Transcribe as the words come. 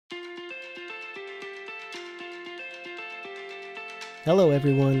Hello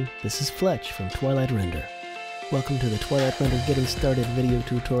everyone, this is Fletch from Twilight Render. Welcome to the Twilight Render Getting Started video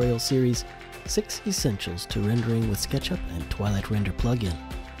tutorial series, 6 Essentials to Rendering with SketchUp and Twilight Render Plugin.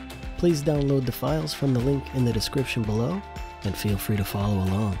 Please download the files from the link in the description below and feel free to follow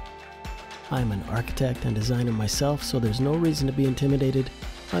along. I'm an architect and designer myself, so there's no reason to be intimidated.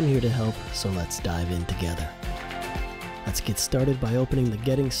 I'm here to help, so let's dive in together. Let's get started by opening the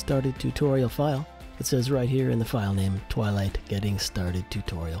Getting Started tutorial file. It says right here in the file name, Twilight Getting Started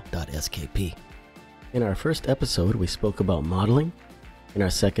Tutorial.skp. In our first episode, we spoke about modeling. In our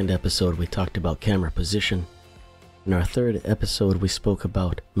second episode, we talked about camera position. In our third episode, we spoke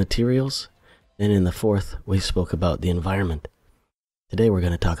about materials. And in the fourth, we spoke about the environment. Today, we're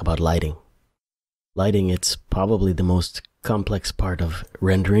going to talk about lighting. Lighting, it's probably the most complex part of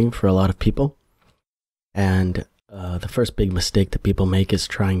rendering for a lot of people. And the first big mistake that people make is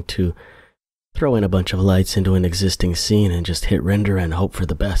trying to throw in a bunch of lights into an existing scene and just hit render and hope for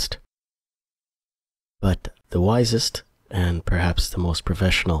the best. But the wisest and perhaps the most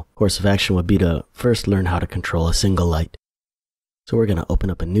professional course of action would be to first learn how to control a single light. So we're going to open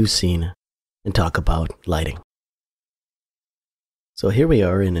up a new scene and talk about lighting. So here we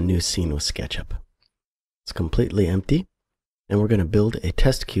are in a new scene with SketchUp. It's completely empty, and we're going to build a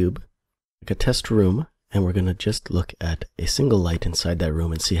test cube, like a test room, and we're going to just look at a single light inside that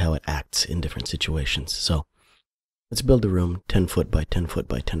room and see how it acts in different situations. So let's build a room 10 foot by 10 foot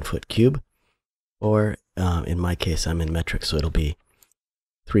by 10 foot cube. Or in my case, I'm in metric, so it'll be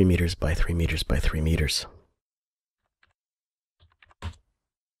 3 meters by 3 meters by 3 meters.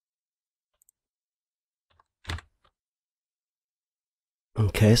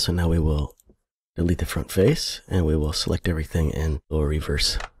 Okay, so now we will delete the front face and we will select everything and go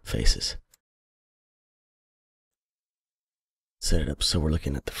reverse faces. Set it up so we're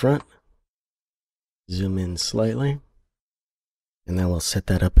looking at the front. Zoom in slightly. And then we'll set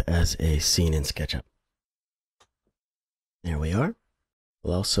that up as a scene in SketchUp. There we are.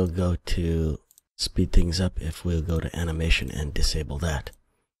 We'll also go to speed things up if we'll go to animation and disable that.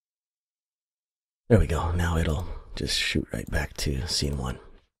 There we go. Now it'll just shoot right back to scene 1.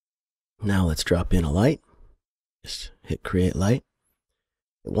 Now let's drop in a light. Just hit create light.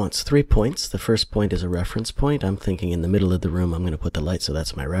 It wants 3 points. The first point is a reference point. I'm thinking in the middle of the room I'm going to put the light, so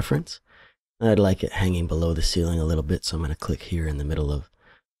that's my reference. I'd like it hanging below the ceiling a little bit, so I'm going to click here in the middle of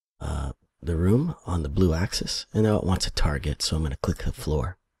the room on the blue axis. And now it wants a target, so I'm going to click the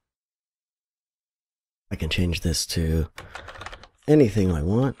floor. I can change this to anything I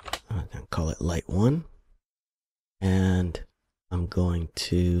want. I'm going to call it light 1. And I'm going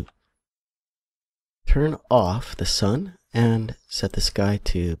to turn off the sun and set the sky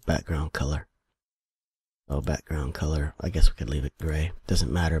to background color. Oh, background color, I guess we could leave it gray.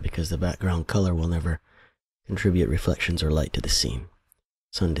 Doesn't matter because the background color will never contribute reflections or light to the scene.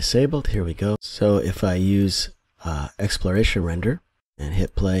 Sun disabled, here we go. So if I use exploration render and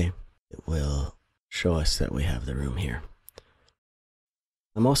hit play, it will show us that we have the room here.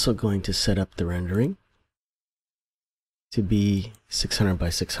 I'm also going to set up the rendering to be 600 by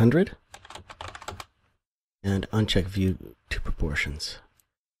 600. And uncheck view to proportions.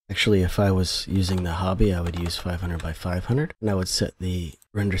 Actually, if I was using the hobby, I would use 500 by 500, and I would set the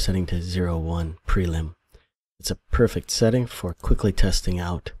render setting to 0.1 prelim. It's a perfect setting for quickly testing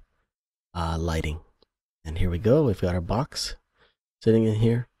out lighting. And here we go, we've got our box sitting in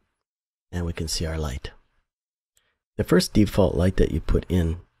here, and we can see our light. The first default light that you put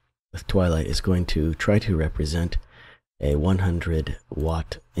in with Twilight is going to try to represent a 100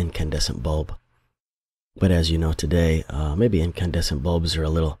 watt incandescent bulb. But as you know today, maybe incandescent bulbs are a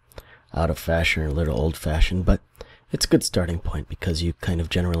little out of fashion or a little old fashioned, but it's a good starting point because you kind of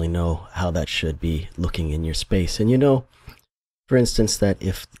generally know how that should be looking in your space. And you know, for instance, that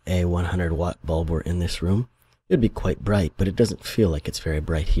if a 100 watt bulb were in this room, it'd be quite bright, but it doesn't feel like it's very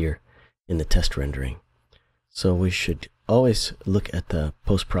bright here in the test rendering. So we should always look at the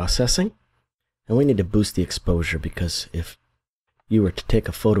post-processing, and we need to boost the exposure because if you were to take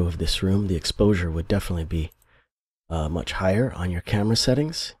a photo of this room, the exposure would definitely be much higher on your camera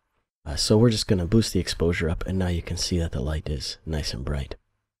settings. So we're just going to boost the exposure up, and now you can see that the light is nice and bright.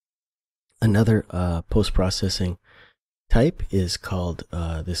 Another post-processing type is called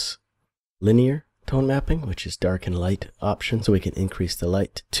this linear tone mapping, which is dark and light option. So we can increase the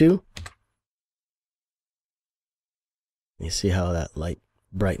light to 2. You see how that light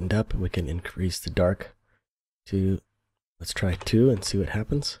brightened up? We can increase the dark to, let's try 2 and see what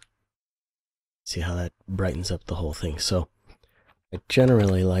happens. See how that brightens up the whole thing. So I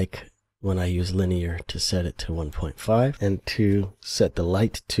generally like, when I use linear, to set it to 1.5 and to set the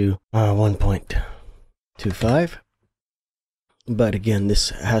light to 1.25. But again, this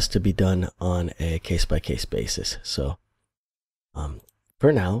has to be done on a case-by-case basis. So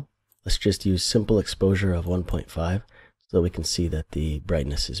for now, let's just use simple exposure of 1.5 so that we can see that the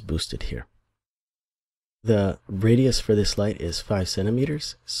brightness is boosted here. The radius for this light is 5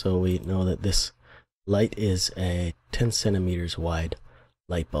 centimeters, so we know that this light is a 10 centimeters wide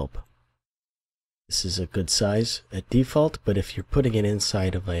light bulb. This is a good size at default, but if you're putting it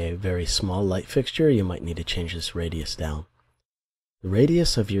inside of a very small light fixture, you might need to change this radius down. The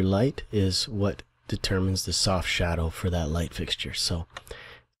radius of your light is what determines the soft shadow for that light fixture. So if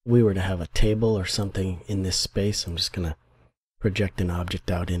we were to have a table or something in this space, I'm just going to project an object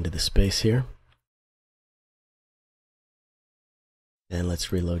out into the space here. And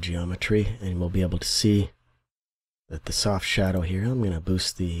let's reload geometry, and we'll be able to see that the soft shadow here, I'm going to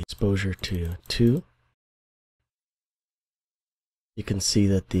boost the exposure to 2. You can see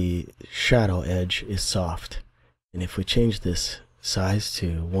that the shadow edge is soft. And if we change this size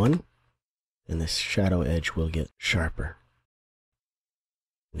to 1, then this shadow edge will get sharper.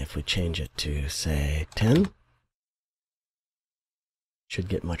 And if we change it to, say, 10, it should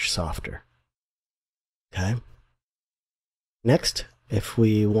get much softer. Okay? Next, if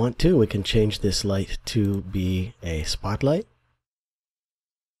we want to, we can change this light to be a spotlight.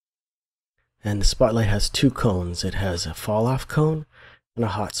 And the spotlight has 2 cones. It has a fall-off cone and a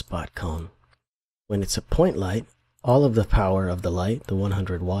hotspot cone. When it's a point light, all of the power of the light, the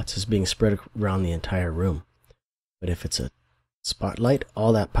 100 watts, is being spread around the entire room. But if it's a spotlight,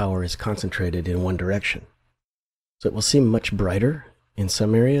 all that power is concentrated in one direction. So it will seem much brighter in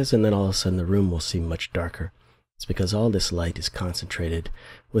some areas, and then all of a sudden the room will seem much darker. It's because all this light is concentrated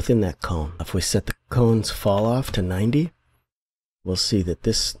within that cone. If we set the cone's fall off to 90, we'll see that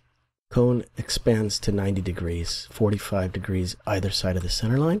this cone expands to 90 degrees, 45 degrees either side of the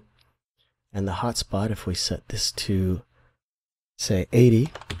center line. And the hotspot, if we set this to, say, 80,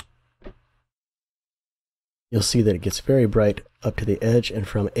 you'll see that it gets very bright up to the edge, and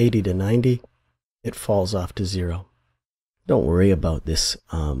from 80 to 90, it falls off to 0. Don't worry about this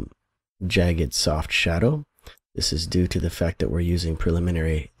jagged soft shadow. This is due to the fact that we're using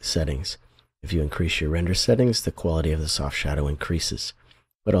preliminary settings. If you increase your render settings, the quality of the soft shadow increases,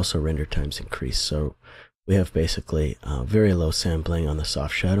 but also render times increase. So we have basically very low sampling on the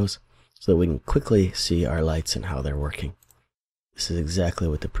soft shadows so that we can quickly see our lights and how they're working. This is exactly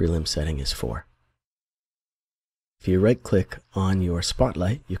what the prelim setting is for. If you right-click on your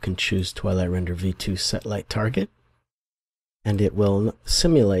spotlight, you can choose Twilight Render V2 Set Light Target, and it will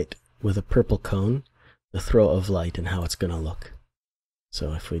simulate with a purple cone the throw of light and how it's going to look.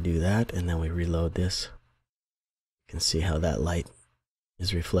 So if we do that and then we reload this, you can see how that light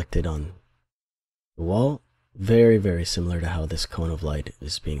is reflected on the wall. Very, very similar to how this cone of light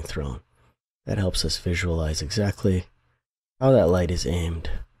is being thrown. That helps us visualize exactly how that light is aimed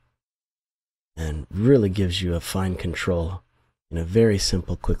and really gives you a fine control in a very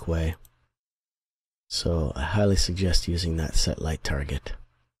simple, quick way. So I highly suggest using that set light target.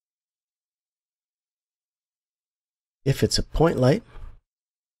 If it's a point light,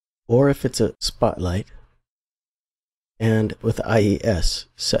 or if it's a spotlight, and with IES,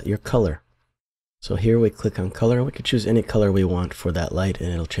 set your color. So here we click on color, and we can choose any color we want for that light,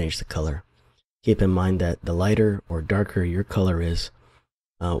 and it'll change the color. Keep in mind that the lighter or darker your color is,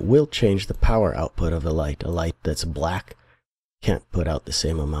 will change the power output of the light. A light that's black can't put out the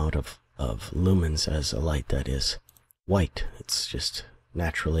same amount of lumens as a light that is white. It's just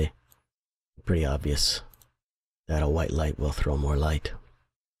naturally pretty obvious that a white light will throw more light.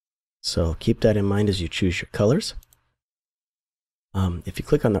 So keep that in mind as you choose your colors. If you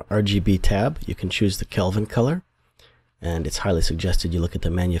click on the RGB tab, you can choose the Kelvin color, and it's highly suggested you look at the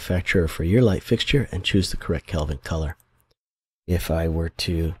manufacturer for your light fixture and choose the correct Kelvin color. If I were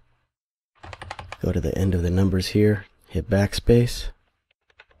to go to the end of the numbers here, hit backspace,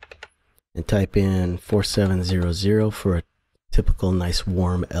 and type in 4700 for a typical nice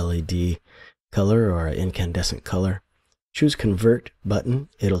warm LED color or an incandescent color, choose Convert button,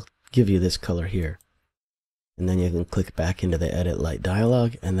 it'll give you this color here. And then you can click back into the Edit Light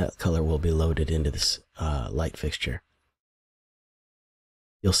dialog, and that color will be loaded into this light fixture.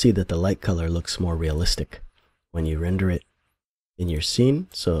 You'll see that the light color looks more realistic when you render it in your scene,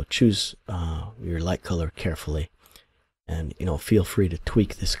 so choose your light color carefully. And feel free to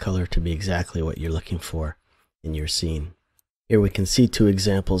tweak this color to be exactly what you're looking for in your scene. Here we can see 2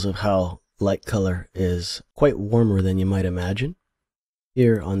 examples of how light color is quite warmer than you might imagine.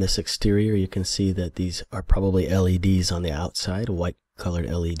 Here on this exterior, you can see that these are probably LEDs on the outside, white colored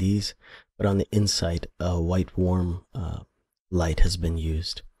LEDs, but on the inside, a white warm light has been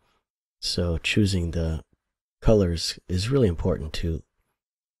used. So choosing the colors is really important to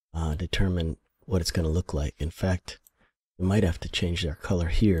determine what it's going to look like. In fact, you might have to change their color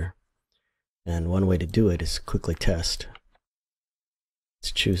here. And one way to do it is quickly test.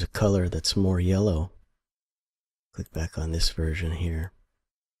 Let's choose a color that's more yellow. Click back on this version here.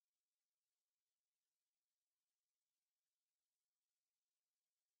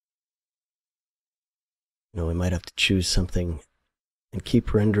 You know, we might have to choose something and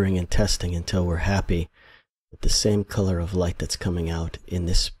keep rendering and testing until we're happy with the same color of light that's coming out in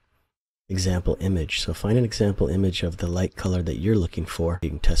this example image. So find an example image of the light color that you're looking for. You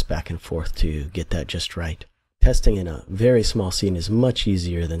can test back and forth to get that just right. Testing in a very small scene is much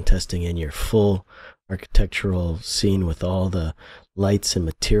easier than testing in your full architectural scene with all the lights and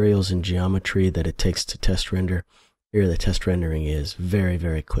materials and geometry that it takes to test render. Here the test rendering is very,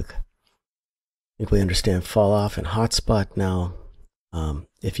 very quick. I think we understand fall off and hotspot now.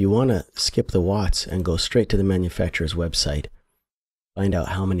 If you want to skip the watts and go straight to the manufacturer's website, find out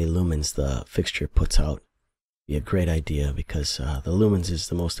how many lumens the fixture puts out. Be a great idea, because the lumens is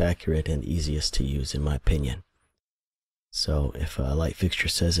the most accurate and easiest to use in my opinion. So if a light fixture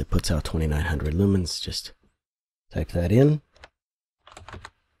says it puts out 2900 lumens, just type that in.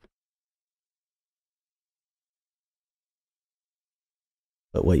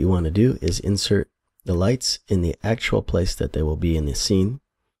 But what you want to do is insert the lights in the actual place that they will be in the scene,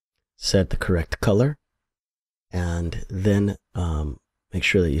 set the correct color, and then make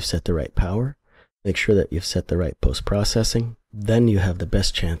sure that you've set the right power, make sure that you've set the right post-processing. Then you have the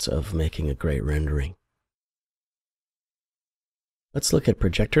best chance of making a great rendering. Let's look at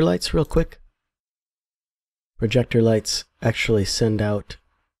projector lights real quick. Projector lights actually send out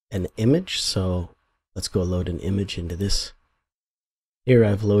an image, so let's go load an image into this. Here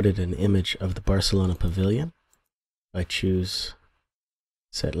I've loaded an image of the Barcelona Pavilion. I choose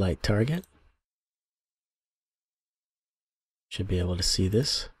Set Light Target. Should be able to see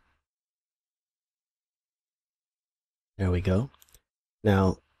this. There we go.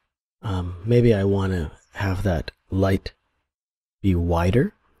 Now, maybe I want to have that light be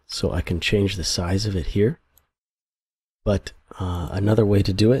wider, so I can change the size of it here. But another way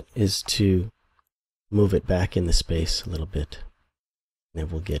to do it is to move it back in the space a little bit, and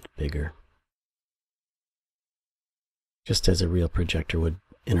it will get bigger, just as a real projector would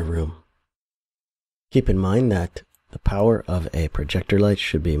in a room. Keep in mind that the power of a projector light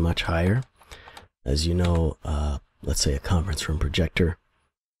should be much higher. As you know, let's say a conference room projector,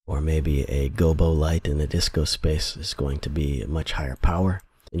 or maybe a gobo light in the disco space, is going to be much higher power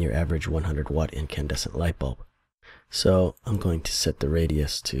than your average 100 watt incandescent light bulb. So I'm going to set the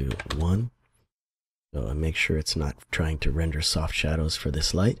radius to 1. So I make sure it's not trying to render soft shadows for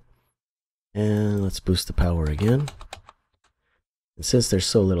this light. And let's boost the power again. And since there's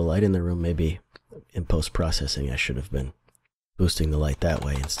so little light in the room, maybe in post-processing I should have been boosting the light that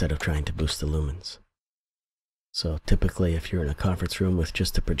way instead of trying to boost the lumens. So typically if you're in a conference room with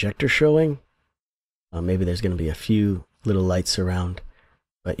just a projector showing, maybe there's going to be a few little lights around,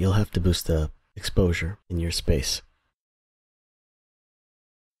 but you'll have to boost the exposure in your space.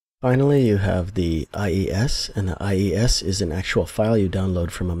 Finally, you have the IES, and the IES is an actual file you download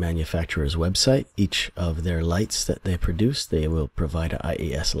from a manufacturer's website. Each of their lights that they produce, they will provide an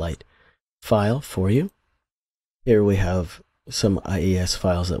IES Light file for you. Here we have some IES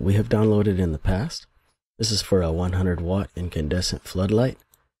files that we have downloaded in the past. This is for a 100 watt incandescent floodlight.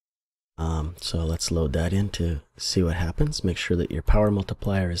 So let's load that in to see what happens. Make sure that your power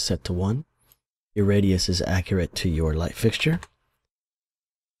multiplier is set to 1. Your radius is accurate to your light fixture.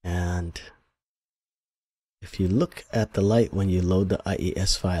 And if you look at the light when you load the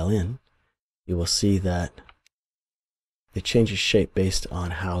IES file in, you will see that it changes shape based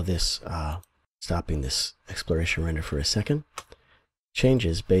on how this, stopping this exploration render for a second,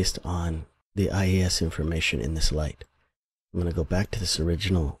 changes based on the IES information in this light. I'm going to go back to this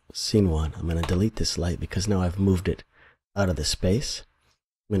original scene one. I'm going to delete this light because now I've moved it out of the space.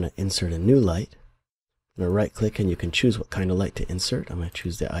 I'm going to insert a new light. I'm going to right click and you can choose what kind of light to insert. I'm going to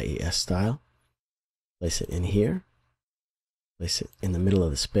choose the IES style. Place it in here. Place it in the middle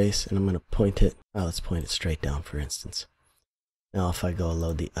of the space, and I'm going to point it, let's point it straight down for instance. Now if I go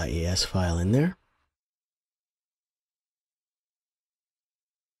load the IES file in there,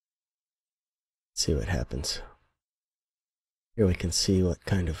 let's see what happens. Here we can see what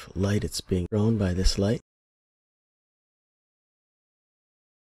kind of light it's being thrown by this light.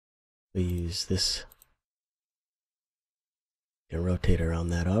 We use this, you can rotate around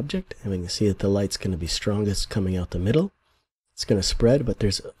that object, and we can see that the light's going to be strongest coming out the middle. It's going to spread, but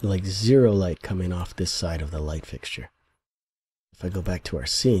there's like zero light coming off this side of the light fixture. If I go back to our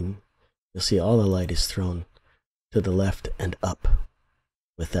scene, you'll see all the light is thrown to the left and up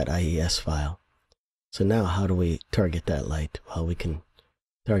with that IES file. So now how do we target that light? Well, we can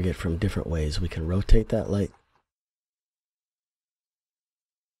target from different ways. We can rotate that light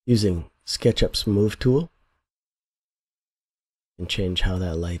using SketchUp's Move tool and change how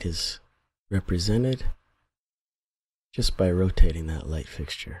that light is represented just by rotating that light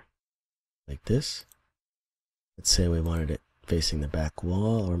fixture like this. Let's say we wanted it facing the back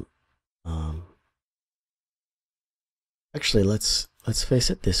wall, or actually let's face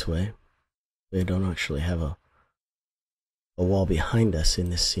it this way. We don't actually have a wall behind us in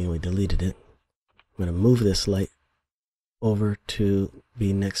this scene. We deleted it. I'm going to move this light over to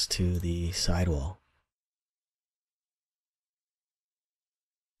be next to the sidewall.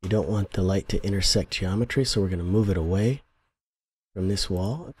 You don't want the light to intersect geometry, so we're going to move it away from this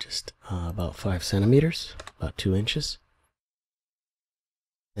wall, just about 5 centimeters, about 2 inches.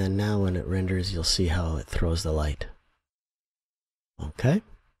 And now when it renders, you'll see how it throws the light. Okay.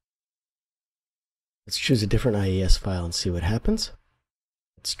 Let's choose a different IES file and see what happens.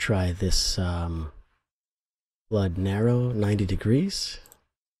 Let's try this flood narrow 90 degrees.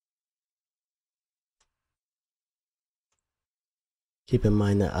 Keep in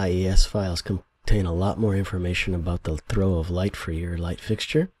mind that IES files contain a lot more information about the throw of light for your light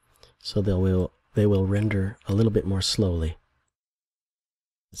fixture, so they will render a little bit more slowly.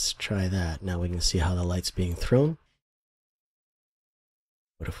 Let's try that. Now we can see how the light's being thrown.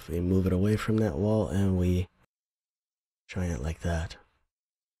 What if we move it away from that wall and we try it like that?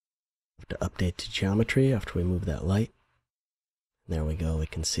 We have to update to geometry after we move that light. There we go. We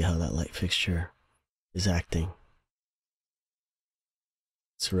can see how that light fixture is acting.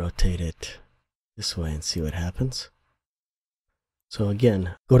 Let's rotate it this way and see what happens. So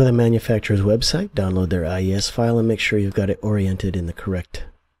again, go to the manufacturer's website, download their IES file, and make sure you've got it oriented in the correct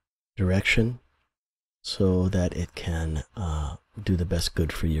direction so that it can do the best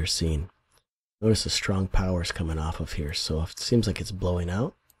good for your scene. Notice the strong powers coming off of here, so if it seems like it's blowing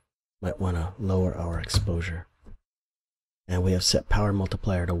out, might want to lower our exposure. And we have set power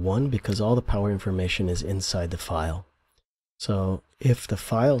multiplier to 1 because all the power information is inside the file. So if the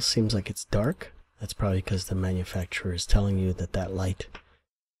file seems like it's dark, that's probably because the manufacturer is telling you that that light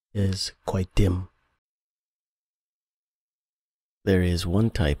is quite dim. There is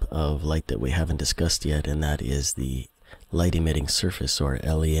one type of light that we haven't discussed yet, and that is the light emitting surface, or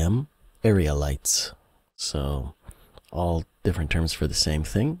LEM, area lights. So all different terms for the same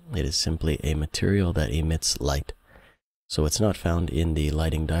thing. It is simply a material that emits light. So it's not found in the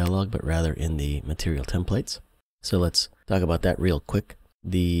lighting dialog, but rather in the material templates. So let's talk about that real quick.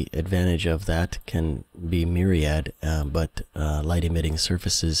 The advantage of that can be myriad, but light emitting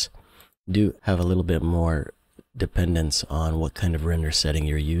surfaces do have a little bit more dependence on what kind of render setting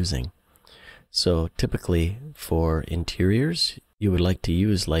you're using. So typically for interiors, you would like to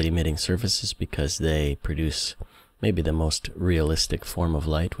use light emitting surfaces because they produce maybe the most realistic form of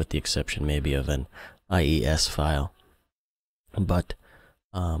light, with the exception maybe of an IES file. But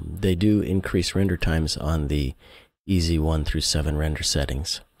they do increase render times on the easy 1 through 7 render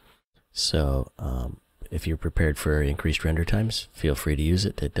settings. So if you're prepared for increased render times, feel free to use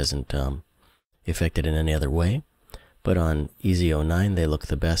it. It doesn't affect it in any other way. But on easy 09 they look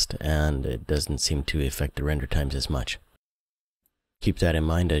the best, and it doesn't seem to affect the render times as much. Keep that in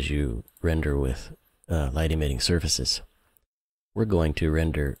mind as you render with light emitting surfaces. We're going to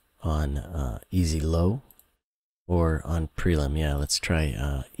render on easy low or on prelim. Yeah, let's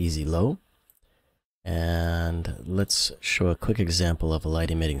try easy low. And let's show a quick example of a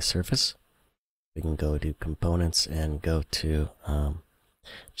light emitting surface. We can go to components and go to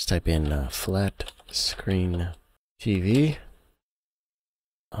just type in flat screen TV.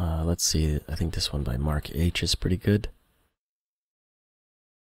 Let's see, I think this one by Mark H is pretty good.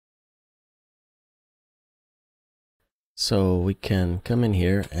 So we can come in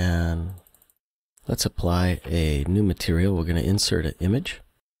here and let's apply a new material. We're going to insert an image.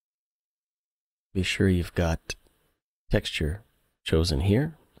 Be sure you've got texture chosen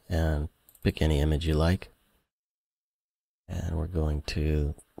here, and pick any image you like. And we're going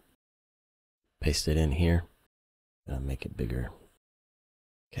to paste it in here. Make it bigger.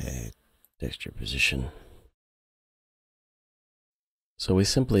 Okay, texture position. So we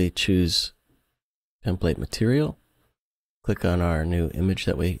simply choose template material, click on our new image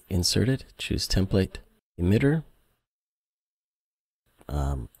that we inserted, choose template emitter,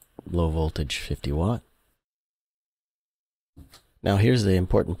 low voltage 50 watt. Now here's the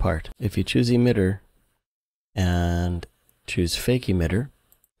important part. If you choose emitter and choose fake emitter,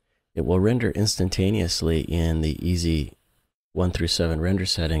 it will render instantaneously in the easy 1 through 7 render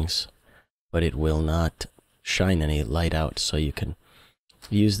settings, but it will not shine any light out, so you can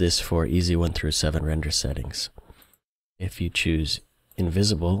use this for easy 1 through 7 render settings. If you choose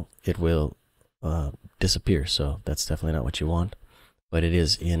invisible, it will disappear, so that's definitely not what you want, but it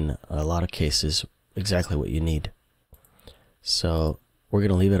is in a lot of cases exactly what you need. So we're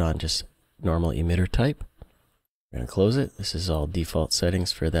going to leave it on just normal emitter type. We're going to close it. This is all default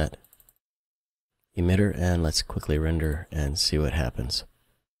settings for that emitter, and let's quickly render and see what happens.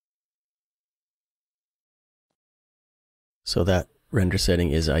 So that render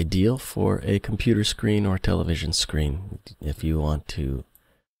setting is ideal for a computer screen or television screen. If you want to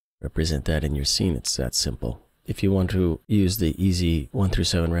represent that in your scene, it's that simple. If you want to use the easy 1 through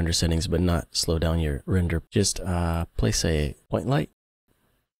 7 render settings but not slow down your render, just place a point light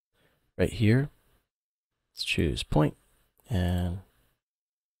right here. Let's choose point and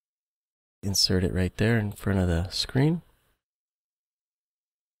insert it right there in front of the screen.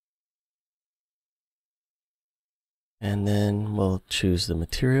 And then we'll choose the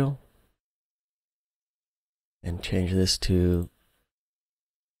material and change this to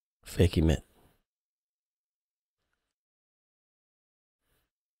fake emit.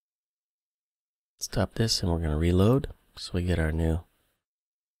 Stop this and we're going to reload so we get our new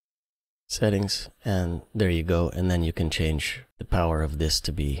settings, and there you go. And then you can change the power of this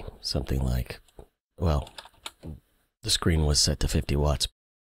to be something like, well, the screen was set to 50 watts.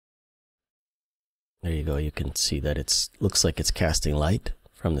 There you go. You can see that it looks like it's casting light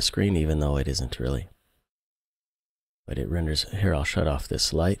from the screen, even though it isn't really. But it renders. Here, I'll shut off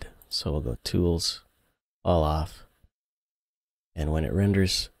this light. So we'll go Tools, All Off. And when it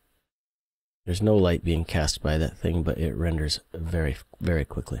renders, there's no light being cast by that thing, but it renders very, very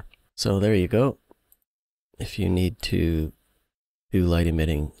quickly. So there you go. If you need to do light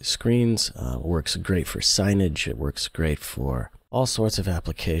emitting screens, works great for signage. It works great for all sorts of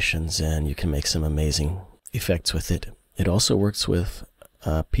applications, and you can make some amazing effects with it. It also works with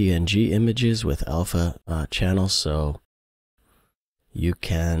PNG images with alpha channels, so you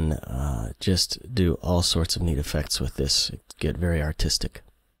can just do all sorts of neat effects with this. Get very artistic.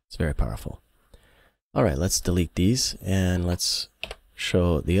 It's very powerful. All right, let's delete these and let's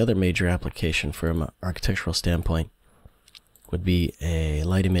show the other major application from an architectural standpoint. Would be a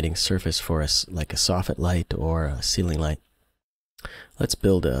light emitting surface for us, like a soffit light or a ceiling light. Let's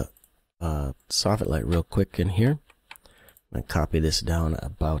build a soffit light real quick in here. I'm going to copy this down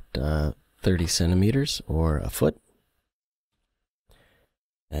about 30 centimeters or a foot.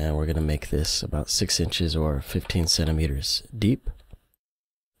 And we're going to make this about 6 inches or 15 centimeters deep.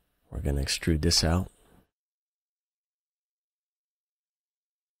 We're going to extrude this out.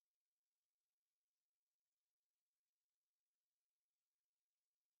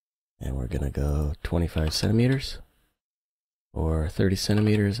 And we're going to go 25 centimeters or 30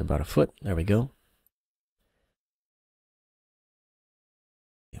 centimeters, about a foot. There we go.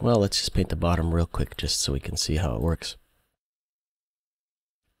 Well, let's just paint the bottom real quick just so we can see how it works.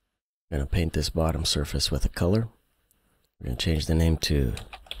 We're going to paint this bottom surface with a color. We're going to change the name to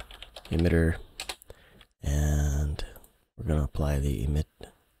emitter, and we're going to apply the emit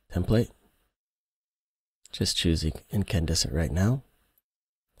template. Just choose incandescent right now.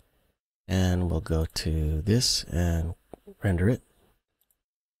 And we'll go to this and render it.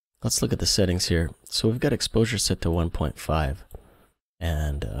 Let's look at the settings here. So we've got exposure set to 1.5.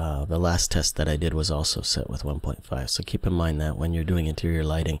 And the last test that I did was also set with 1.5. So keep in mind that when you're doing interior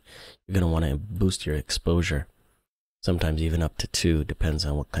lighting, you're going to want to boost your exposure. Sometimes even up to 2, depends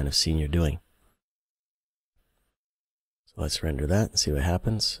on what kind of scene you're doing. So let's render that and see what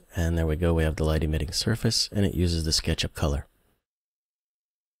happens. And there we go. We have the light emitting surface, and it uses the SketchUp color.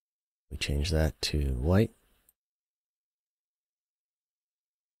 We change that to white.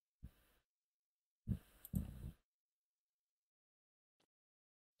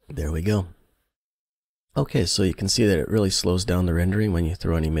 There we go. Okay, so you can see that it really slows down the rendering when you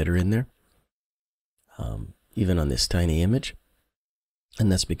throw an emitter in there, even on this tiny image.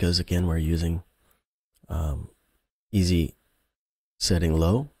 And that's because, again, we're using easy setting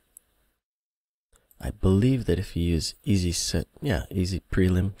low. I believe that if you use easy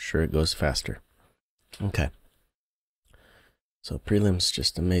prelim, sure, it goes faster. Okay. So prelim's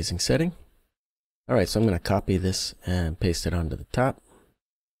just amazing setting. All right, so I'm going to copy this and paste it onto the top.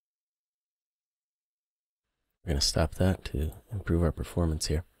 We're going to stop that to improve our performance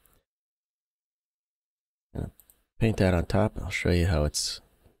here. I'm going to paint that on top. I'll show you how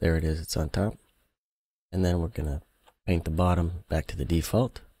there it is, it's on top. And then we're going to paint the bottom back to the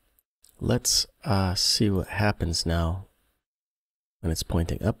default. Let's see what happens now when it's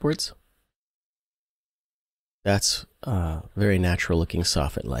pointing upwards. That's a very natural looking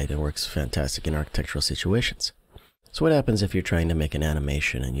soffit light and works fantastic in architectural situations. So what happens if you're trying to make an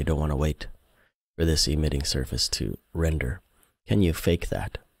animation and you don't want to wait for this emitting surface to render? Can you fake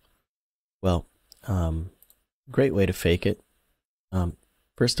that? Well, great way to fake it.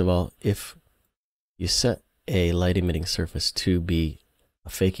 First of all, if you set a light emitting surface to be a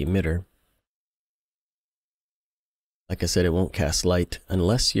fake emitter, like I said, it won't cast light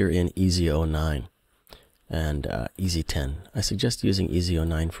unless you're in Easy 09 and Easy 10. I suggest using Easy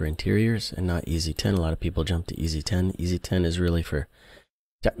 09 for interiors and not Easy 10. A lot of people jump to Easy 10. Easy 10 is really for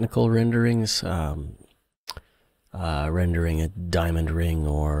technical renderings, rendering a diamond ring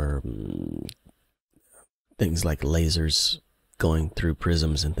or things like lasers going through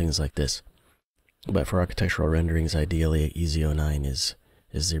prisms and things like this. But for architectural renderings, ideally Easy 09 is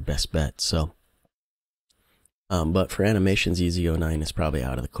their best bet. So, but for animations, Easy 09 is probably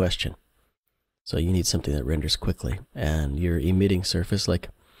out of the question. So you need something that renders quickly, and your emitting surface, like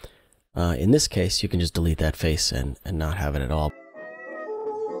in this case, you can just delete that face and not have it at all.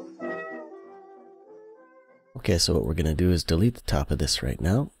 Okay, so what we're going to do is delete the top of this right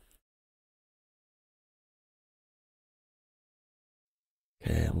now.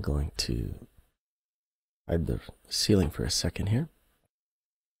 Okay, I'm going to hide the ceiling for a second here.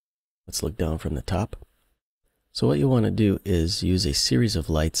 Let's look down from the top. So what you want to do is use a series of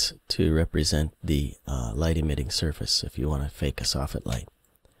lights to represent the light emitting surface if you want to fake a soffit light.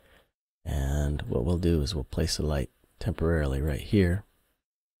 And what we'll do is we'll place a light temporarily right here.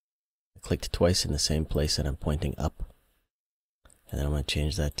 I clicked twice in the same place and I'm pointing up. And then I'm going to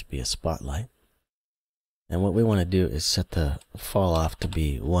change that to be a spotlight. And what we want to do is set the fall off to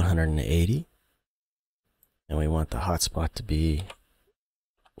be 180. And we want the hotspot to be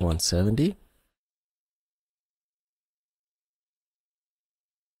 170.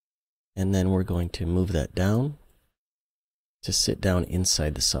 And then we're going to move that down to sit down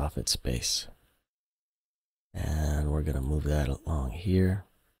inside the soffit space. And we're going to move that along here,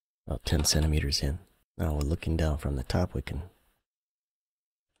 about 10 centimeters in. Now we're looking down from the top, we can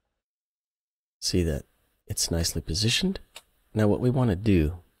see that it's nicely positioned. Now what we want to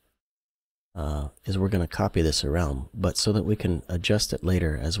do is we're going to copy this around, but so that we can adjust it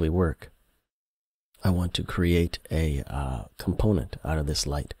later as we work, I want to create a component out of this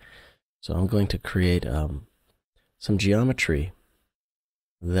light. So I'm going to create some geometry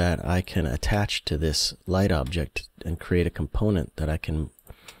that I can attach to this light object and create a component that I can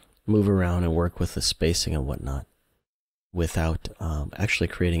move around and work with the spacing and whatnot without actually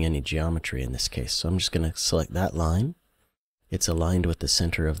creating any geometry in this case. So I'm just going to select that line. It's aligned with the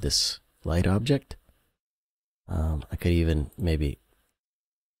center of this light object. I could even maybe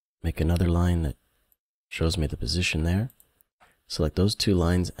make another line that shows me the position there. Select those two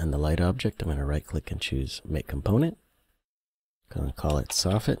lines and the light object. I'm going to right click and choose Make Component. I'm going to call it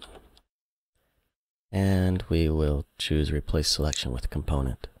Soffit. And we will choose Replace Selection with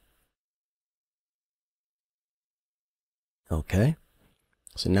Component. Okay.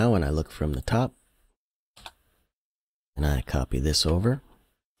 So now when I look from the top and I copy this over,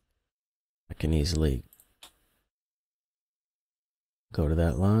 I can easily go to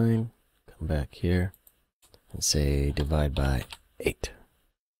that line, come back here, and say divide by 8.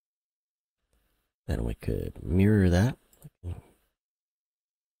 Then we could mirror that.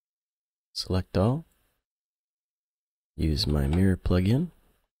 Select all. Use my mirror plugin.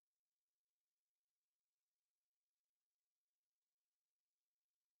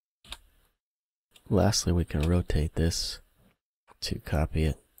 Lastly, we can rotate this to copy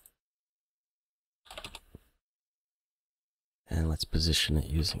it. And let's position it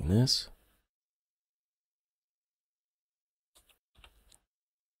using this.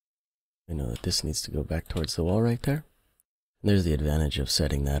 I know that this needs to go back towards the wall right there. And there's the advantage of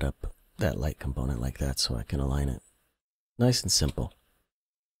setting that up, that light component like that, so I can align it nice and simple.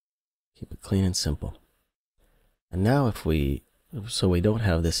 Keep it clean and simple. And now so we don't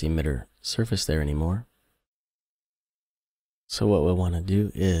have this emitter surface there anymore. So what we'll want to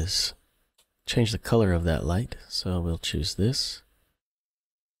do is change the color of that light. So we'll choose this.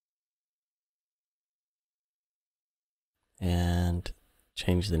 And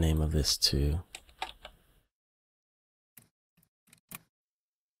change the name of this to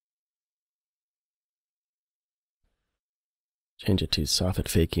Soffit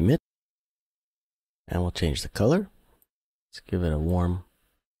Fake Emit. And we'll change the color. Let's give it a warm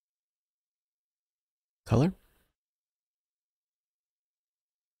color.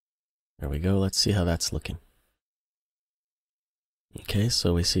 There we go. Let's see how that's looking. Okay,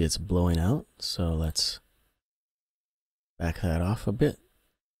 so we see it's blowing out. So let's back that off a bit.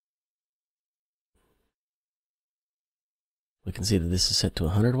 We can see that this is set to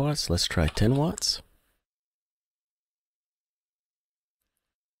 100 watts. Let's try 10 watts.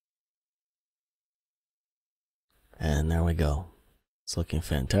 And there we go. It's looking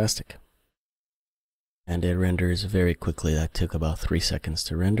fantastic. And it renders very quickly. That took about 3 seconds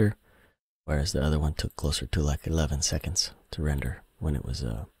to render, whereas the other one took closer to like 11 seconds to render when it was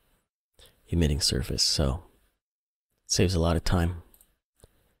a emitting surface. So it saves a lot of time.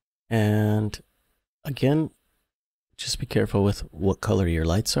 And again, just be careful with what color your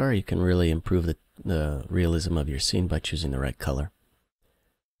lights are. You can really improve the realism of your scene by choosing the right color.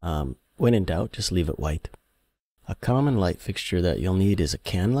 When in doubt, just leave it white. A common light fixture that you'll need is a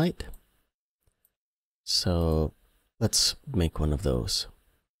can light. So let's make one of those.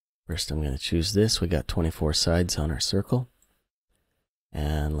 First, I'm going to choose this. We got 24 sides on our circle.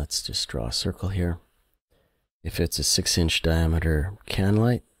 And let's just draw a circle here. If it's a 6-inch diameter can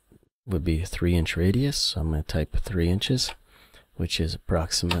light, it would be a 3-inch radius. So I'm going to type 3 inches, which is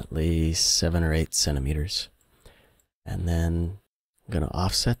approximately 7 or 8 centimeters. And then I'm going to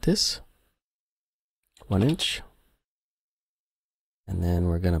offset this 1 inch. And then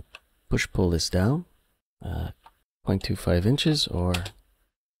we're going to push-pull this down 0.25 inches or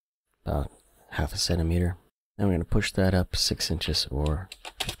about half a centimeter. Then we're going to push that up 6 inches or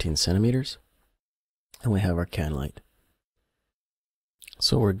 15 centimeters. And we have our can light.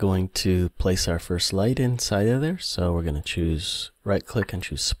 So we're going to place our first light inside of there. So we're going to right click and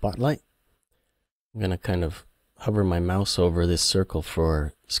choose Spotlight. I'm going to kind of hover my mouse over this circle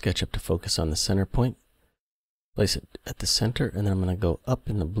for SketchUp to focus on the center point. Place it at the center, and then I'm going to go up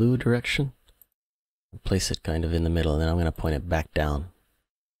in the blue direction and place it kind of in the middle, and then I'm going to point it back down.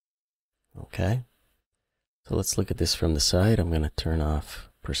 Okay, so let's look at this from the side. I'm going to turn off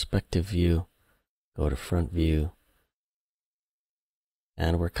perspective view, go to front view,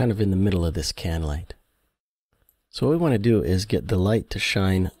 and we're kind of in the middle of this can light. So what we want to do is get the light to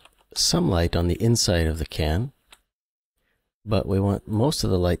shine some light on the inside of the can, but we want most of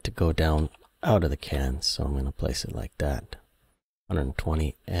the light to go down out of the can. So I'm going to place it like that,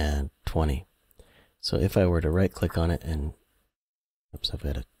 120 and 20. So if I were to right click on it and, oops, I've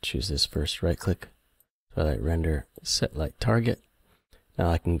got to choose this first, right click, Twilight Render, Set Light Target. Now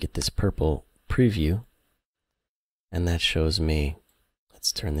I can get this purple preview, and that shows me,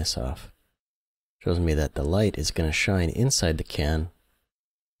 let's turn this off, shows me that the light is going to shine inside the can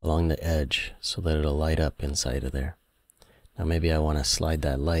along the edge so that it'll light up inside of there. Now maybe I want to slide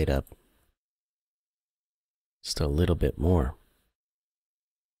that light up just a little bit more.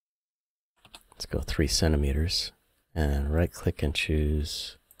 Let's go 3 centimeters and right click and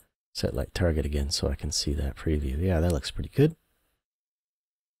choose Set Light Target again so I can see that preview. Yeah, that looks pretty good.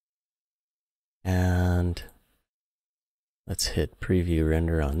 And let's hit preview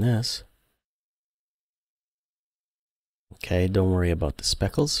render on this. Okay, don't worry about the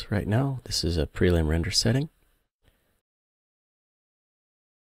speckles right now. This is a prelim render setting.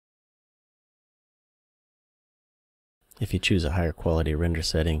 If you choose a higher quality render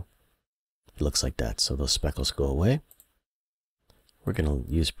setting, it looks like that, so those speckles go away. We're going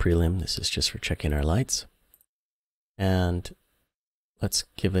to use prelim. This is just for checking our lights. And let's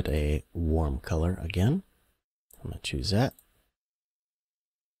give it a warm color again. I'm going to choose that.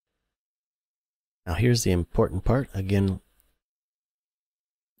 Now here's the important part. Again,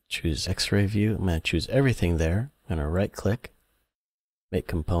 choose X-ray view. I'm going to choose everything there. I'm going to right click, make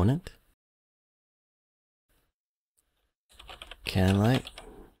component, can light,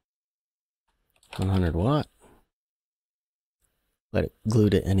 100 watt. Let it glue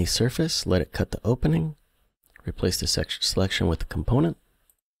to any surface. Let it cut the opening. Replace the selection with the component.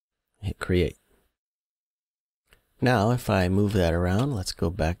 Hit create. Now if I move that around, let's go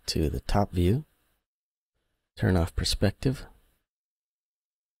back to the top view. Turn off perspective.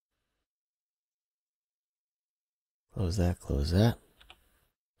 Close that, close that.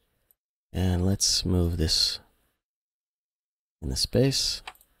 And let's move this in the space.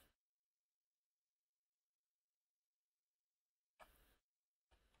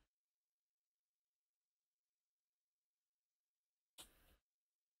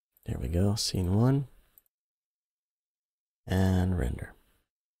 There we go, scene 1. And render.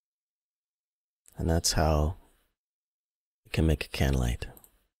 And that's how you can make a can light.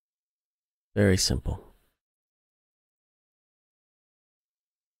 Very simple.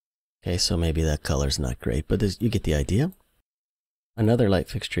 Okay, so maybe that color's not great, but you get the idea. Another light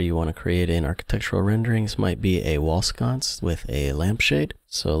fixture you want to create in architectural renderings might be a wall sconce with a lampshade.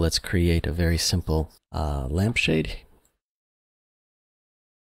 So let's create a very simple lampshade.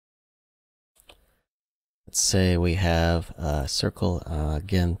 Let's say we have a circle,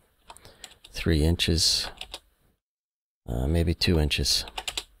 again, 3 inches maybe 2 inches.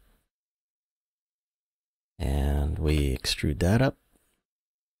 And we extrude that up.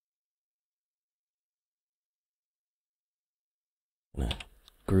 I'm gonna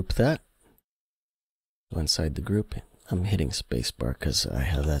group that. Go inside the group. I'm hitting spacebar because I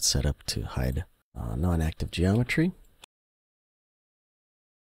have that set up to hide non-active geometry.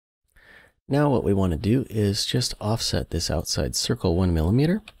 Now what we want to do is just offset this outside circle 1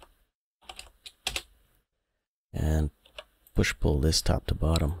 millimeter. And push-pull this top to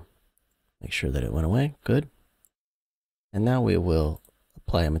bottom. Make sure that it went away. Good. And now we will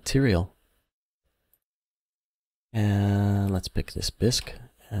apply a material. And let's pick this bisque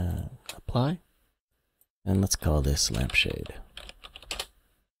and apply. And let's call this lampshade.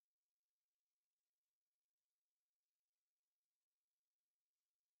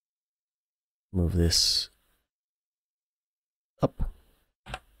 Move this up.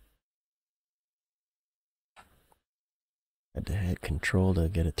 Had to hit Control to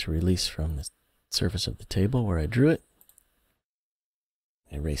get it to release from the surface of the table where I drew it.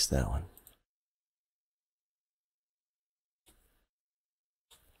 Erase that one.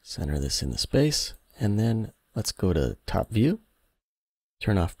 Center this in the space, and then let's go to top view.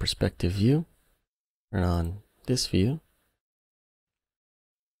 Turn off perspective view. Turn on this view.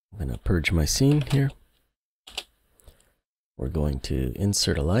 I'm going to purge my scene here. We're going to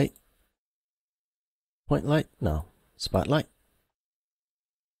insert a light. Point light? No. Spotlight.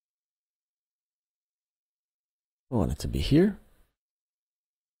 I want it to be here.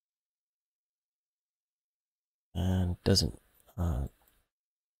 And doesn't,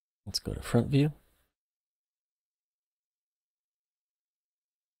 let's go to front view.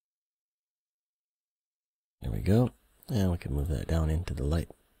 There we go. And we can move that down into the light.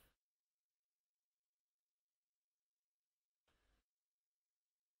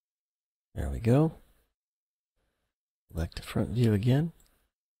 There we go. Back to front view again.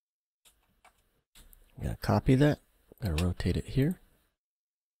 I'm going to copy that. I'm going to rotate it here.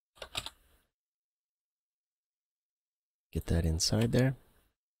 Get that inside there.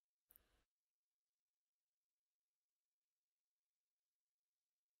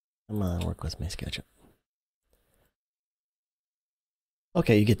 Come on, work with me, SketchUp.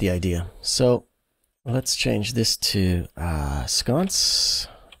 Okay, you get the idea. So let's change this to sconce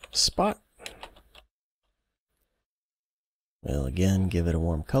spot. Well, again, give it a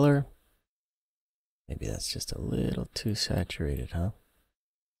warm color. Maybe that's just a little too saturated, huh?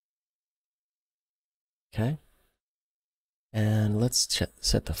 Okay. And let's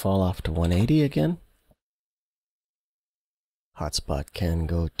set the fall off to 180 again. Hotspot can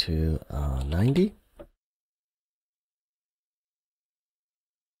go to 90.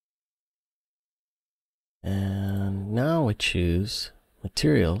 And now we choose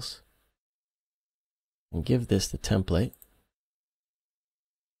materials and give this the template.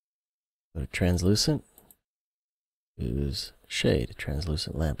 Go to translucent. Choose shade,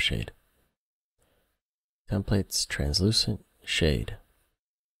 translucent lampshade. Templates, translucent, shade.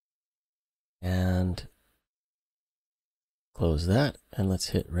 And close that, and let's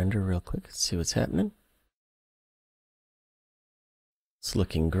hit render real quick, see what's happening. It's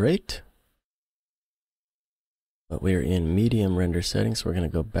looking great. But we're in medium render settings, so we're going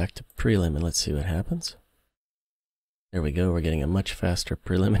to go back to prelim and let's see what happens. There we go, we're getting a much faster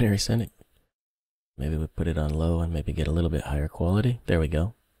preliminary setting. Maybe we put it on low and maybe get a little bit higher quality. There we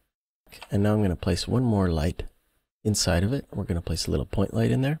go. And now I'm going to place one more light inside of it. We're going to place a little point light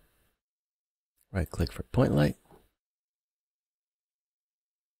in there. Right click for point light.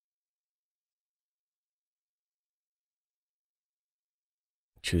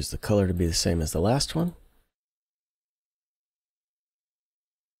 Choose the color to be the same as the last one.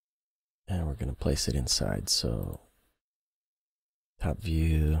 And we're going to place it inside. So top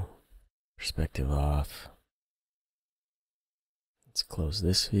view, perspective off. Let's close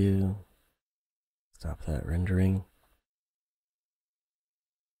this view. Stop that rendering.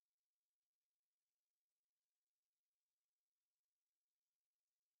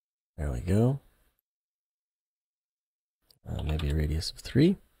 There we go. Maybe a radius of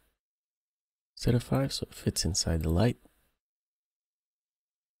 3 instead of 5, so it fits inside the light.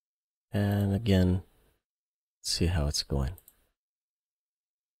 And again, let's see how it's going.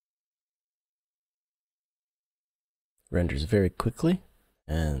 Renders very quickly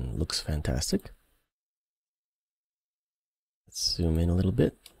and looks fantastic. Let's zoom in a little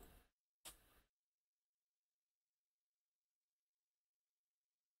bit.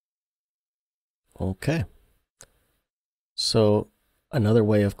 Okay. So another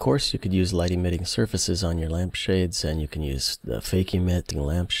way, of course, you could use light emitting surfaces on your lampshades, and you can use the fake emitting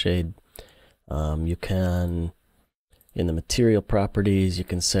lampshade. You can In the material properties, you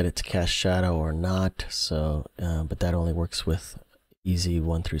can set it to cast shadow or not. So, but that only works with Easy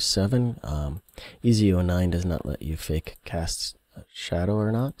 1 through 7. Easy 09 does not let you fake cast shadow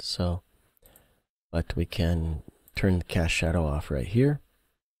or not. So, but we can turn the cast shadow off right here.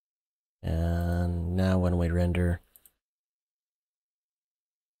 And now when we render,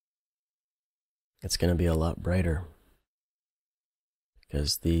 it's going to be a lot brighter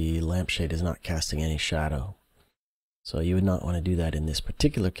because the lampshade is not casting any shadow. So you would not want to do that in this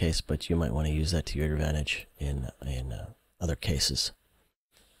particular case, but you might want to use that to your advantage in other cases.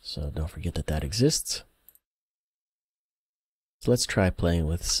 So don't forget that that exists. So let's try playing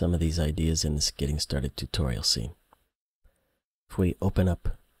with some of these ideas in this getting started tutorial scene. If we open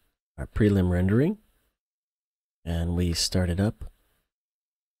up our prelim rendering and we start it up,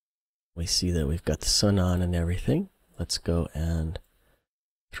 we see that we've got the sun on and everything. Let's go and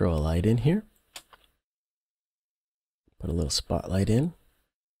throw a light in here. Put a little spotlight in,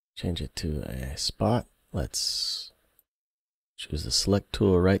 change it to a spot. Let's choose the select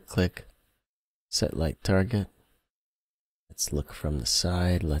tool, right click, set light target. Let's look from the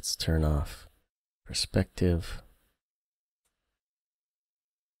side. Let's turn off perspective.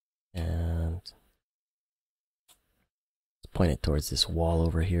 And let's point it towards this wall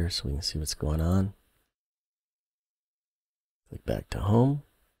over here so we can see what's going on. Click back to home.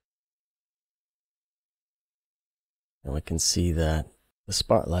 And we can see that the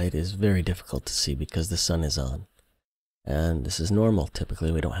spotlight is very difficult to see because the sun is on. And this is normal.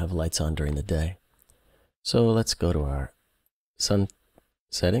 Typically, we don't have lights on during the day. So let's go to our sun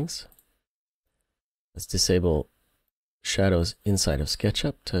settings. Let's disable shadows inside of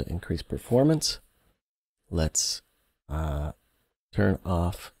SketchUp to increase performance. Let's turn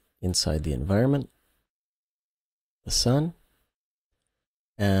off inside the environment, the sun.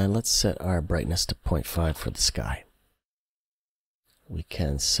 And let's set our brightness to 0.5 for the sky. We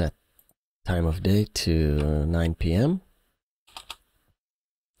can set time of day to 9 p.m.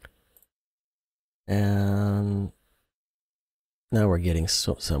 And now we're getting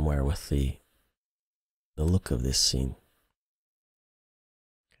somewhere with the look of this scene.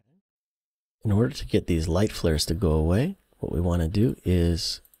 In order to get these light flares to go away, what we want to do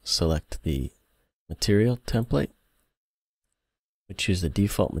is select the material template. We choose the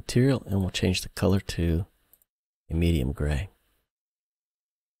default material and we'll change the color to a medium gray.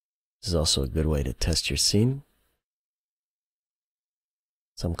 This is also a good way to test your scene.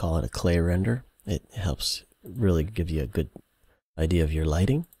 Some call it a clay render. It helps really give you a good idea of your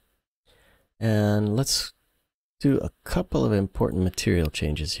lighting. And let's do a couple of important material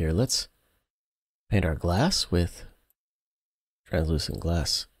changes here. Let's paint our glass with translucent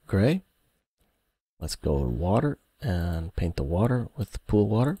glass gray. Let's go to water and paint the water with the pool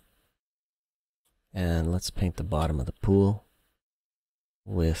water. And let's paint the bottom of the pool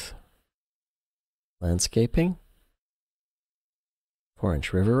with landscaping,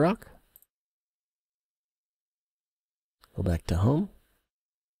 4-inch river rock. Go back to home.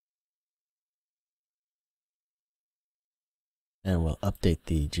 And we'll update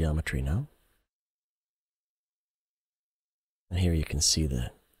the geometry now. And here you can see the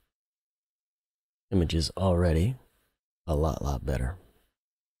image is already a lot better.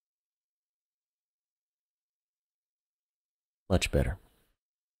 Much better.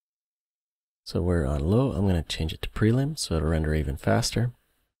 So we're on low. I'm going to change it to prelim so it'll render even faster.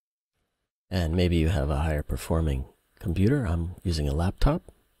 And maybe you have a higher performing computer. I'm using a laptop.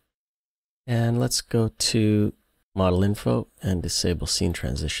 And let's go to model info and disable scene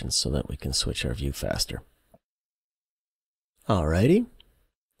transitions so that we can switch our view faster. Alrighty.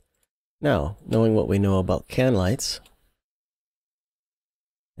 Now, knowing what we know about can lights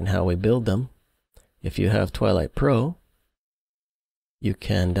and how we build them, if you have Twilight Pro, you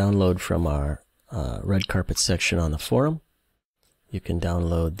can download from our red carpet section on the forum. You can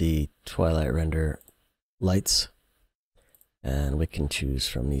download the Twilight Render lights, and we can choose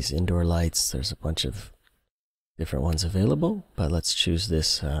from these indoor lights. There's a bunch of different ones available, but let's choose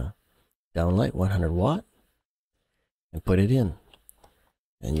this downlight 100 watt and put it in.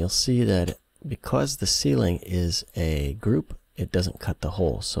 And you'll see that because the ceiling is a group, it doesn't cut the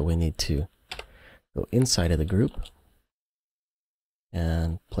hole. So we need to go inside of the group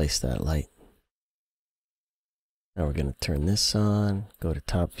and place that light. Now we're going to turn this on, go to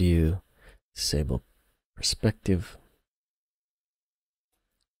top view, disable perspective,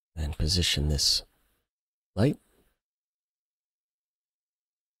 and position this light.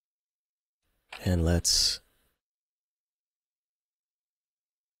 And let's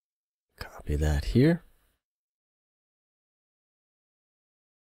copy that here.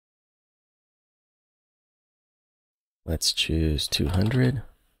 Let's choose 200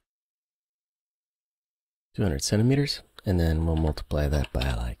 centimeters, and then we'll multiply that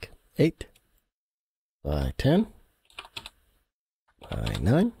by like 8, by 10, by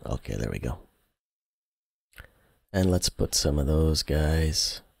 9. Okay, there we go. And let's put some of those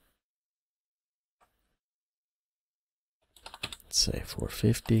guys, let's say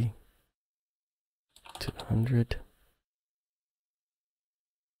 450, 200,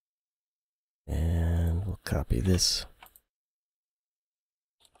 and we'll copy this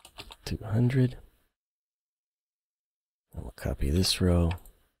 200, and we'll copy this row,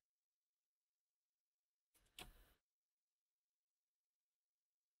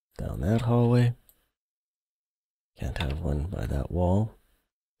 down that hallway. Can't have one by that wall.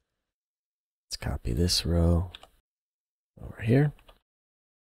 Let's copy this row over here.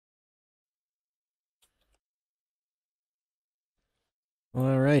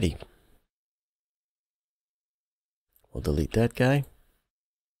 Alrighty. We'll delete that guy.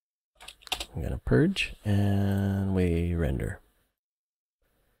 I'm gonna purge and we render.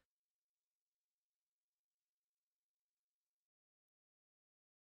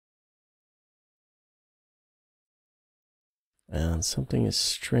 And something is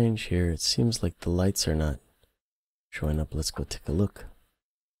strange here. It seems like the lights are not showing up. Let's go take a look.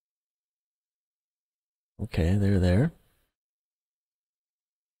 Okay, they're there.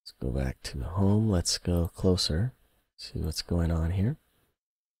 Let's go back to home. Let's go closer. See what's going on here.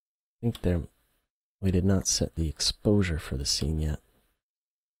 I think we did not set the exposure for the scene yet.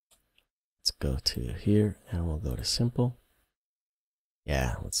 Let's go to here and we'll go to simple.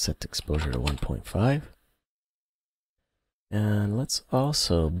 Yeah, let's set the exposure to 1.5. And let's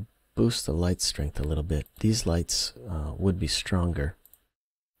also boost the light strength a little bit. These lights would be stronger.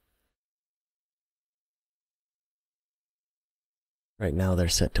 Right now they're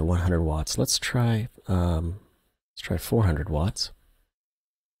set to 100 watts. Let's try 400 watts.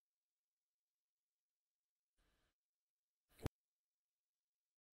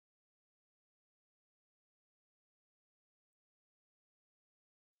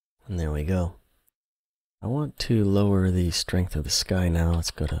 And there we go. I want to lower the strength of the sky now.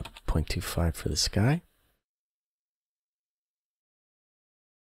 Let's go to 0.25 for the sky.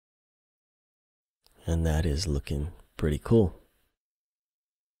 And that is looking pretty cool.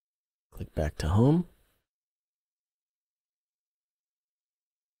 Click back to home.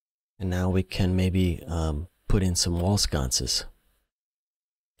 And now we can maybe put in some wall sconces.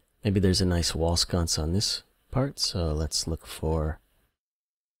 Maybe there's a nice wall sconce on this part, so let's look for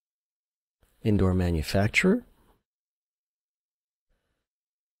indoor manufacturer.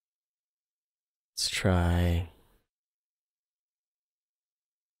 Let's try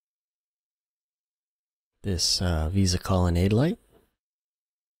this Visa colonnade light.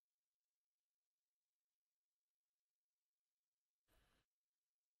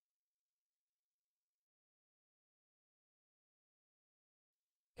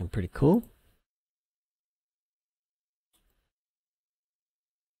 Looking pretty cool.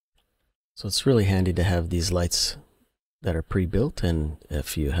 So it's really handy to have these lights that are pre-built, and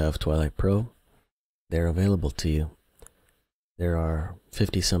if you have Twilight Pro, they're available to you. There are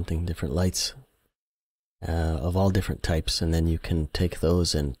 50-something different lights of all different types, and then you can take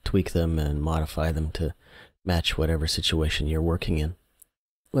those and tweak them and modify them to match whatever situation you're working in.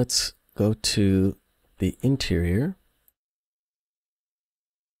 Let's go to the interior.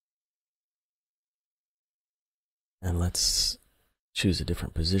 And let's choose a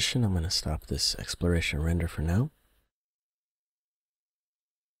different position. I'm going to stop this exploration render for now.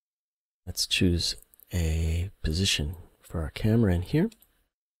 Let's choose a position for our camera in here.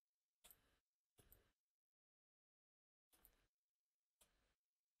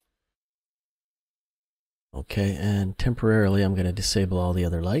 Okay, and temporarily I'm going to disable all the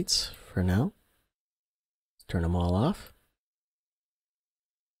other lights for now. Turn them all off.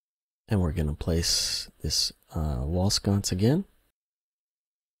 And we're going to place this wall sconce again.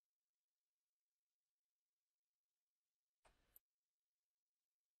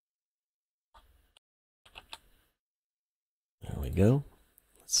 There we go.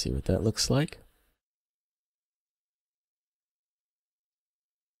 Let's see what that looks like.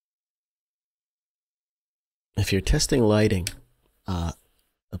 If you're testing lighting, a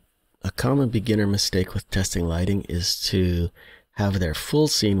common beginner mistake with testing lighting is to have their full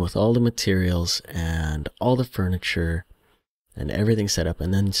scene with all the materials and all the furniture and everything set up,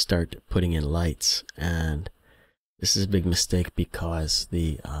 and then start putting in lights. And this is a big mistake because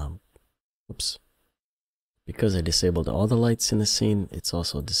because I disabled all the lights in the scene, it's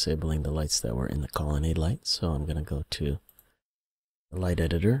also disabling the lights that were in the colonnade light. So I'm going to go to the light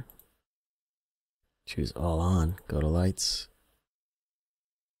editor, choose all on, go to lights,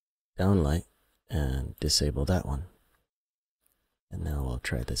 downlight, and disable that one. And now we'll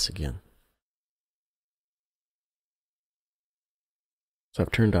try this again. So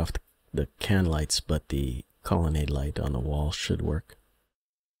I've turned off the can lights, but the colonnade light on the wall should work.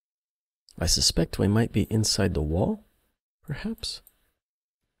 I suspect we might be inside the wall, perhaps?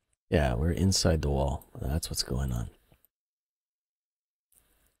 Yeah, we're inside the wall. That's what's going on.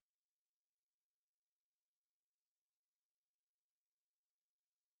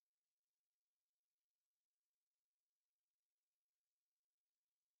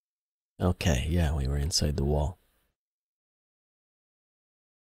 Okay, yeah, we were inside the wall.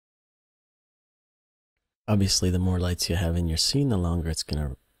 Obviously, the more lights you have in your scene, the longer it's going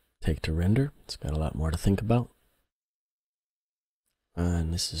to take to render. It's got a lot more to think about.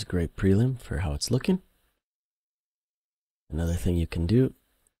 And this is great prelim for how it's looking. Another thing you can do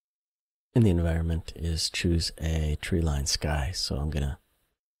in the environment is choose a tree line sky. So I'm going to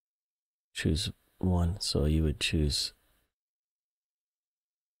choose one. So you would choose,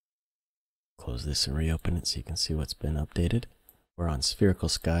 close this and reopen it so you can see what's been updated. We're on spherical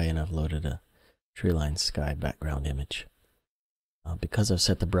sky and I've loaded a tree line sky background image. Because I've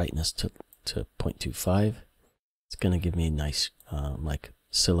set the brightness to 0.25, it's going to give me nice like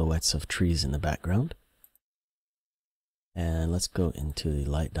silhouettes of trees in the background. And let's go into the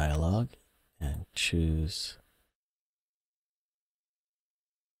light dialog and choose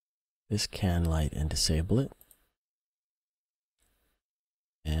this can light and disable it.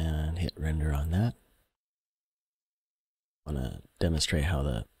 And hit render on that. I want to demonstrate how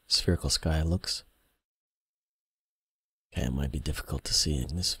the spherical sky looks. Okay, it might be difficult to see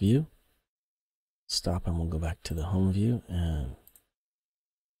in this view. Stop and we'll go back to the home view and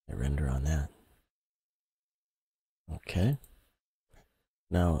hit render on that. Okay.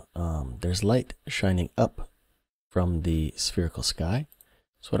 Now, there's light shining up from the spherical sky.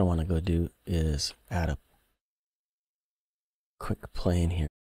 So what I want to go do is add a quick plane here.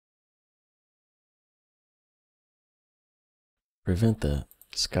 Prevent the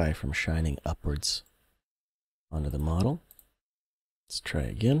sky from shining upwards onto the model. Let's try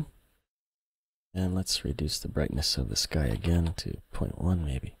again. And let's reduce the brightness of the sky again to 0.1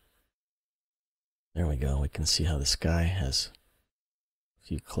 maybe. There we go. We can see how the sky has a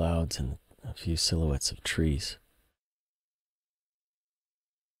few clouds and a few silhouettes of trees.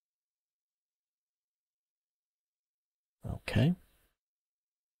 Okay.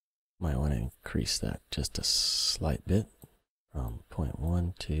 Might want to increase that just a slight bit from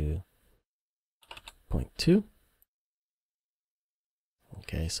 0.1 to 0.2.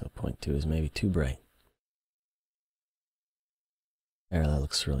 Okay, so 0.2 is maybe too bright. There, that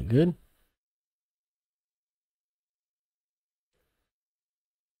looks really good.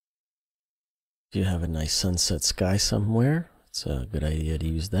 If you have a nice sunset sky somewhere, it's a good idea to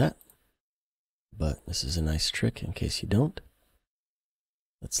use that. But this is a nice trick in case you don't.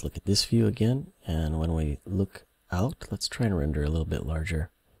 Let's look at this view again, and when we look out, let's try and render a little bit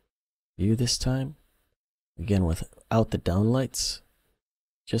larger view this time. Again, without the downlights,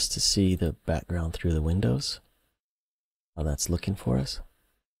 just to see the background through the windows, how that's looking for us.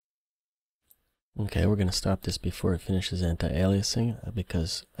 Okay, we're going to stop this before it finishes anti-aliasing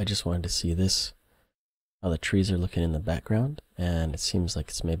because I just wanted to see this, how the trees are looking in the background, and it seems like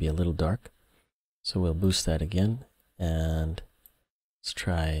it's maybe a little dark. So we'll boost that again, and let's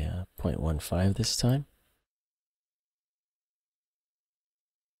try 0.15 this time.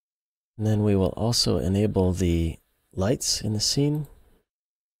 And then we will also enable the lights in the scene.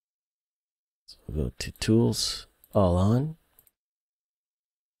 So we'll go to Tools, All On.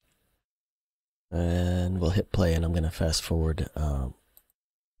 And we'll hit play, and I'm going to fast forward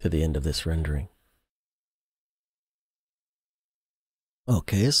to the end of this rendering.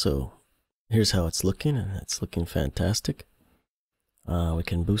 Okay, so here's how it's looking, and it's looking fantastic. We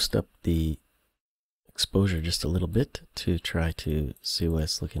can boost up the exposure just a little bit to try to see what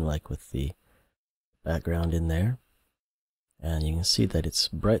it's looking like with the background in there. And you can see that it's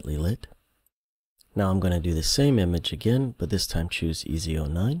brightly lit. Now I'm going to do the same image again, but this time choose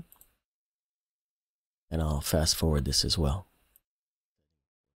EZ09. And I'll fast forward this as well.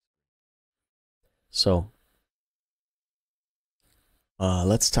 So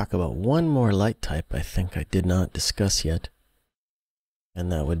let's talk about one more light type I think I did not discuss yet.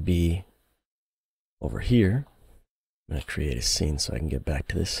 And that would be over here. I'm going to create a scene so I can get back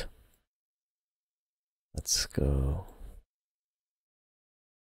to this. Let's go.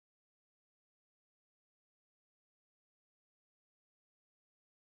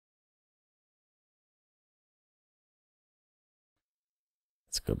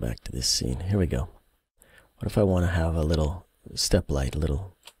 Let's go back to this scene. Here we go. What if I want to have a little step light, a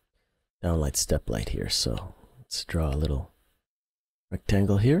little downlight step light here? So let's draw a little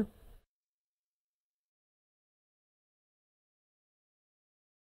rectangle here.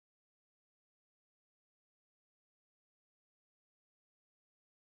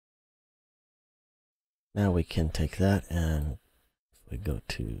 Now we can take that, and if we go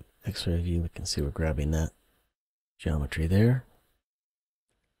to X-ray view, we can see we're grabbing that geometry there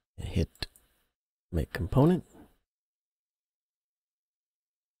and hit make component.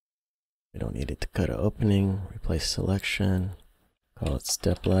 We don't need it to cut an opening. Replace selection, call it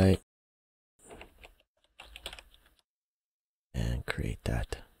step light, and create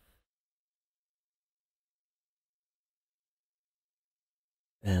that.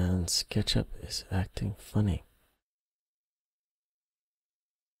 And SketchUp is acting funny.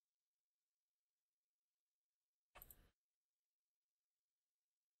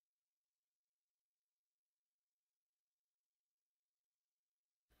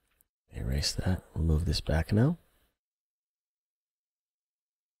 Erase that. We'll move this back now.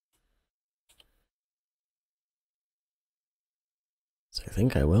 So I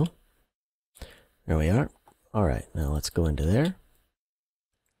think I will. There we are. All right, now let's go into there.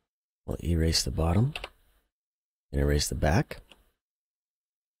 We'll erase the bottom and erase the back.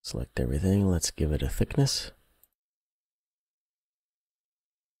 Select everything. Let's give it a thickness.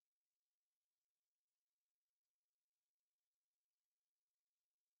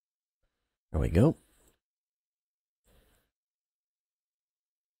 There we go.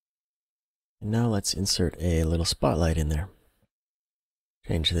 And now let's insert a little spotlight in there.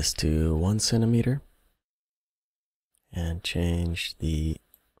 Change this to 1 centimeter and change the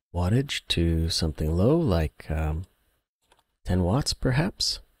wattage to something low, like 10 watts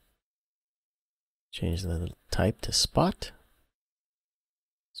perhaps. Change the type to spot.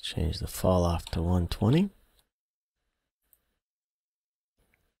 Let's change the fall off to 120.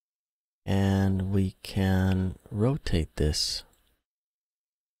 And we can rotate this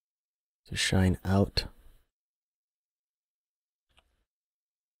to shine out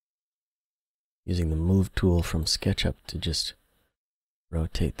using the move tool from SketchUp to just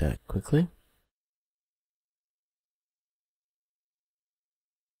rotate that quickly.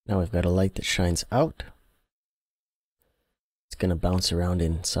 Now we've got a light that shines out. It's going to bounce around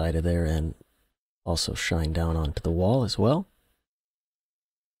inside of there and also shine down onto the wall as well.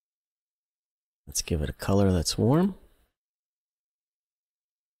 Let's give it a color that's warm.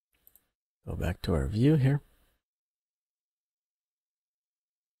 Go back to our view here.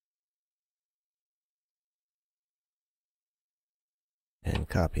 And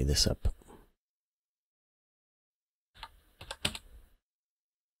copy this up.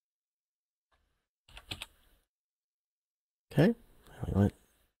 Okay, we went.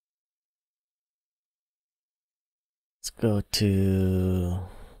 Let's go to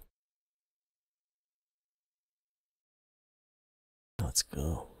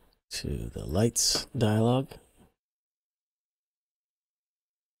the lights dialog.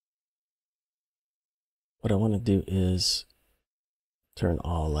 What I want to do is turn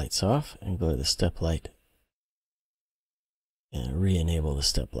all lights off and go to the step light and re-enable the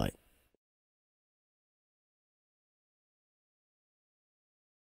step light.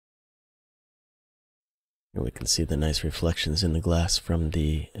 Here we can see the nice reflections in the glass from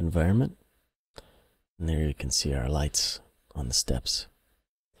the environment. And there you can see our lights on the steps.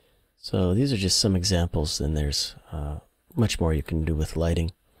 So these are just some examples, and there's much more you can do with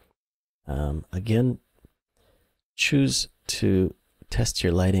lighting. Again, choose to test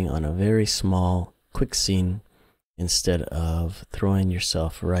your lighting on a very small, quick scene instead of throwing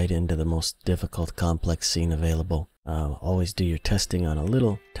yourself right into the most difficult, complex scene available. Always do your testing on a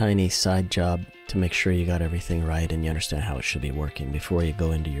little tiny side job to make sure you got everything right and you understand how it should be working before you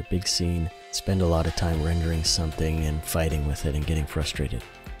go into your big scene. Spend a lot of time rendering something and fighting with it and getting frustrated.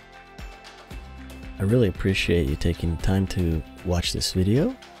 I really appreciate you taking time to watch this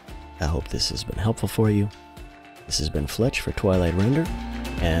video. I hope this has been helpful for you. This has been Fletch for Twilight Render,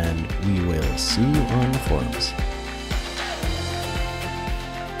 and we will see you on the forums.